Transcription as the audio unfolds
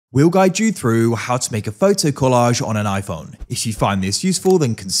We'll guide you through how to make a photo collage on an iPhone. If you find this useful,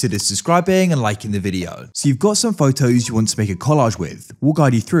 then consider subscribing and liking the video. So you've got some photos you want to make a collage with. We'll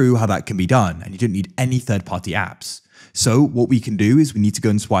guide you through how that can be done, and you don't need any third-party apps. So what we can do is we need to go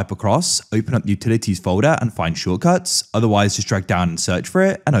and swipe across, open up the utilities folder and find shortcuts. Otherwise, just drag down and search for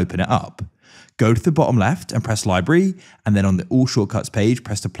it and open it up. Go to the bottom left and press library, and then on the all shortcuts page,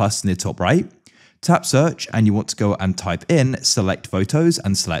 press the plus in the top right. Tap search and you want to go and type in select photos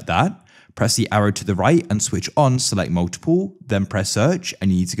and select that. Press the arrow to the right and switch on select multiple, then press search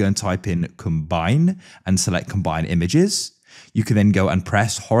and you need to go and type in combine and select combine images. You can then go and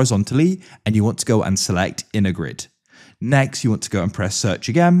press horizontally and you want to go and select inner grid. Next, you want to go and press search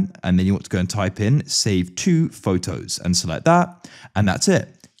again, and then you want to go and type in save to photos and select that, and that's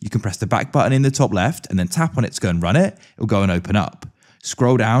it. You can press the back button in the top left and then tap on it to go and run it. It'll go and open up.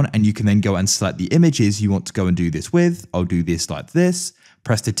 Scroll down and you can then go and select the images you want to go and do this with. I'll do this like this.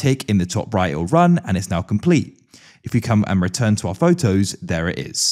 Press the tick in the top right, it'll run and it's now complete. If we come and return to our photos, there it is.